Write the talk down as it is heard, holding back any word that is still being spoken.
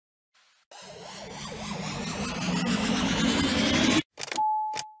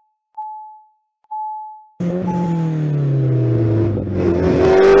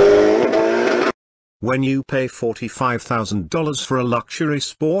When you pay $45,000 for a luxury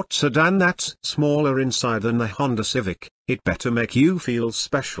sport sedan that's smaller inside than the Honda Civic, it better make you feel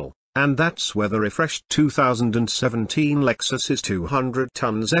special, and that's where the refreshed 2017 Lexus is 200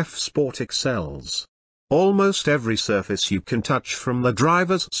 tons F-Sport excels. Almost every surface you can touch from the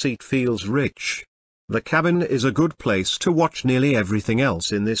driver's seat feels rich. The cabin is a good place to watch nearly everything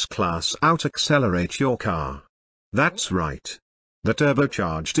else in this class out-accelerate your car. That's right. The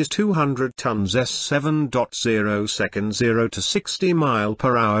turbocharged is 200 tons S7.0 seconds. 0 to 60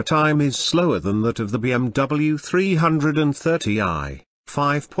 mph time is slower than that of the BMW 330i,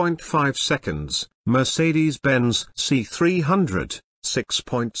 5.5 seconds, Mercedes-Benz C300,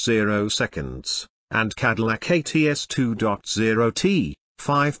 6.0 seconds, and Cadillac ATS 2.0T,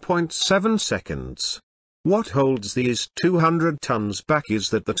 5.7 seconds. What holds these 200 tons back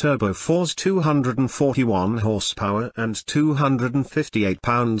is that the Turbo 4's 241 horsepower and 258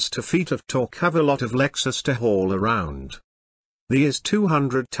 pounds-to-feet of torque have a lot of Lexus to haul around. These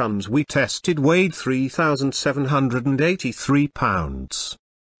 200 tons we tested weighed 3,783 pounds.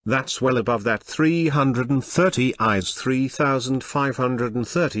 That's well above that 330i's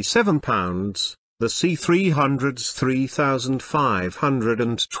 3,537 pounds, the C300's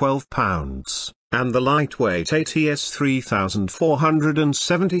 3,512 pounds, and the lightweight ATS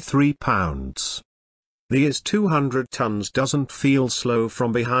 3,473 pounds. The IS 200 tons doesn't feel slow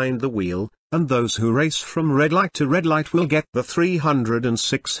from behind the wheel, and those who race from red light to red light will get the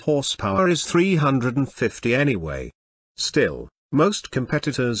 306 horsepower IS 350 anyway. Still, most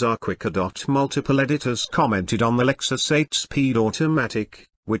competitors are quicker. Multiple editors commented on the Lexus 8-speed automatic,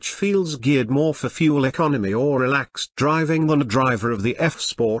 which feels geared more for fuel economy or relaxed driving than a driver of the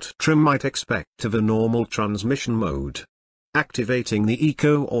F-Sport trim might expect of a normal transmission mode. Activating the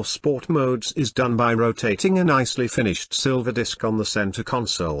Eco or Sport modes is done by rotating a nicely finished silver disc on the center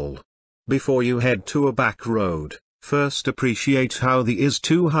console. Before you head to a back road, first appreciate how the IS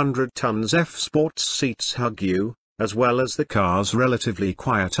 200 tons F-Sport's seats hug you, as well as the car's relatively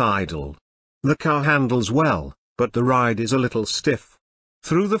quiet idle. The car handles well, but the ride is a little stiff.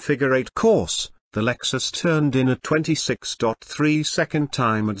 Through the figure-8 course, the Lexus turned in a 26.3 second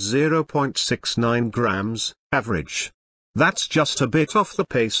time at 0.69 grams, average. That's just a bit off the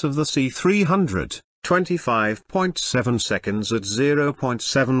pace of the C300, 25.7 seconds at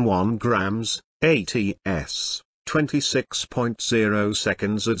 0.71 grams, ATS, 26.0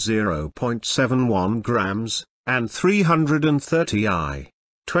 seconds at 0.71 grams, and 330i,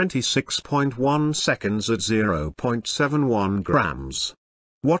 26.1 seconds at 0.71 grams.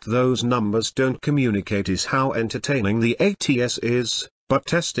 What those numbers don't communicate is how entertaining the ATS is, but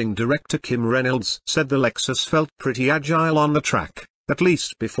testing director Kim Reynolds said the Lexus felt pretty agile on the track, at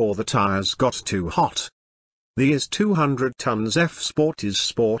least before the tires got too hot. The IS 200 tons F-Sport is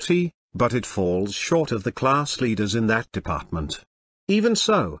sporty, but it falls short of the class leaders in that department. Even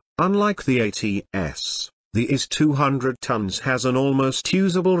so, unlike the ATS, the IS 200 tons has an almost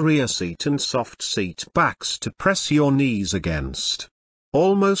usable rear seat and soft seat backs to press your knees against.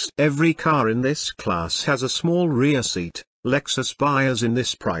 Almost every car in this class has a small rear seat. Lexus buyers in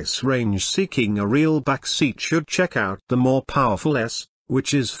this price range seeking a real back seat should check out the more powerful S,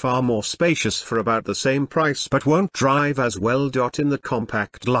 which is far more spacious for about the same price but won't drive as well. In the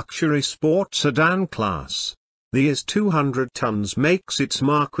compact luxury sport sedan class, the IS 200 tons makes its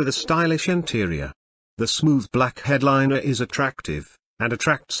mark with a stylish interior. The smooth black headliner is attractive, and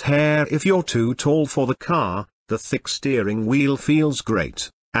attracts hair if you're too tall for the car. The thick steering wheel feels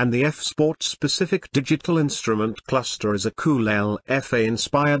great, and the F-Sport specific digital instrument cluster is a cool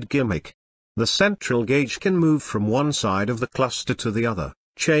LFA-inspired gimmick. The central gauge can move from one side of the cluster to the other,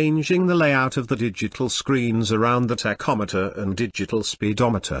 changing the layout of the digital screens around the tachometer and digital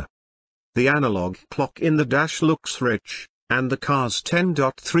speedometer. The analog clock in the dash looks rich, and the car's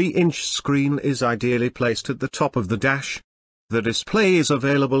 10.3-inch screen is ideally placed at the top of the dash. The display is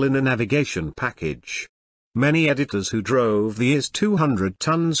available in a navigation package. Many editors who drove the IS 200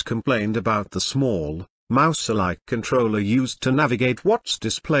 tons complained about the small, mouse-like controller used to navigate what's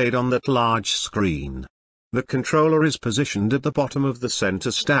displayed on that large screen. The controller is positioned at the bottom of the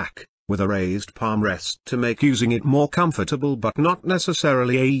center stack, with a raised palm rest to make using it more comfortable but not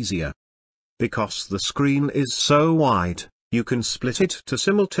necessarily easier. Because the screen is so wide, you can split it to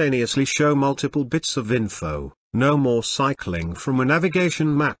simultaneously show multiple bits of info. No more cycling from a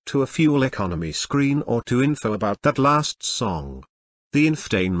navigation map to a fuel economy screen or to info about that last song. The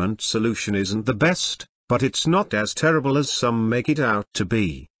infotainment solution isn't the best, but it's not as terrible as some make it out to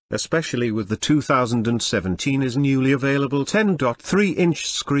be, especially with the 2017's newly available 10.3-inch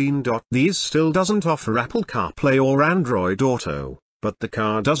screen. The IS still doesn't offer Apple CarPlay or Android Auto, but the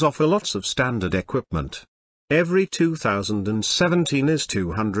car does offer lots of standard equipment. Every 2017 IS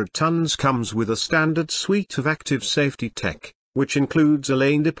 200 tons comes with a standard suite of active safety tech, which includes a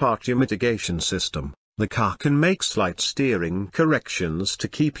lane departure mitigation system. The car can make slight steering corrections to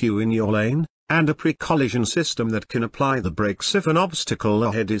keep you in your lane, and a pre-collision system that can apply the brakes if an obstacle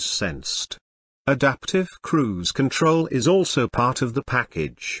ahead is sensed. Adaptive cruise control is also part of the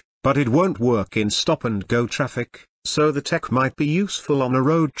package, but it won't work in stop-and-go traffic, so the tech might be useful on a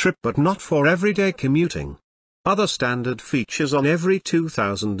road trip but not for everyday commuting. Other standard features on every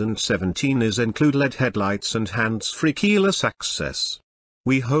 2017 IS include LED headlights and hands-free keyless access.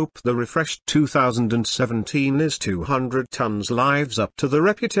 We hope the refreshed 2017 IS 200 tons lives up to the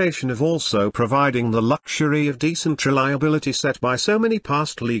reputation of also providing the luxury of decent reliability set by so many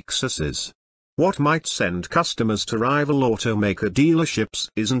past Lexuses. What might send customers to rival automaker dealerships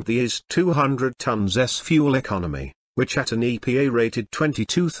isn't the IS 200 tons fuel economy, which at an EPA-rated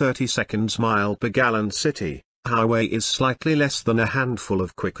 22-30 seconds mile per gallon city highway is slightly less than a handful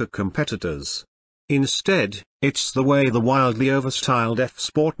of quicker competitors. Instead, it's the way the wildly overstyled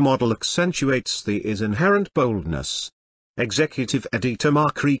F-Sport model accentuates the IS inherent boldness. Executive editor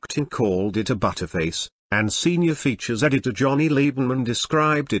Mark Reekting called it a butterface, and senior features editor Johnny Lieberman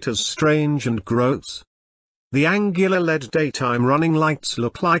described it as strange and gross. The angular LED daytime running lights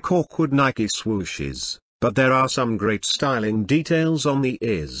look like awkward Nike swooshes, but there are some great styling details on the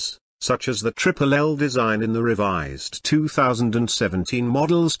IS, such as the triple L design in the revised 2017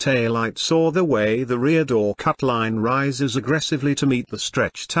 model's taillights or the way the rear door cut line rises aggressively to meet the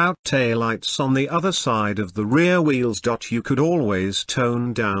stretched-out taillights on the other side of the rear wheels. You could always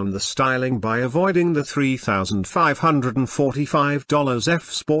tone down the styling by avoiding the $3,545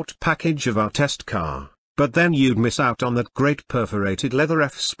 F-Sport package of our test car, but then you'd miss out on that great perforated leather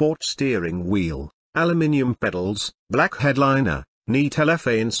F-Sport steering wheel, aluminium pedals, black headliner, neat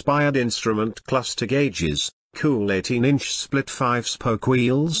LFA-inspired instrument cluster gauges, cool 18-inch split 5-spoke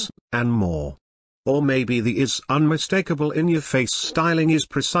wheels, and more. Or maybe the IS unmistakable in-your-face styling is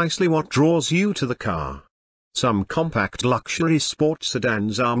precisely what draws you to the car. Some compact luxury sports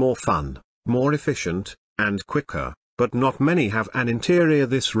sedans are more fun, more efficient, and quicker, but not many have an interior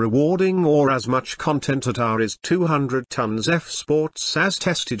this rewarding or as much content at our IS 200 tons F-Sports as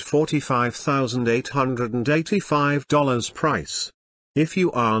tested $45,885 price. If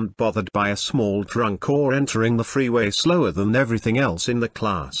you aren't bothered by a small trunk or entering the freeway slower than everything else in the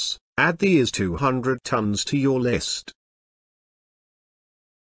class, add the IS 200 tons to your list.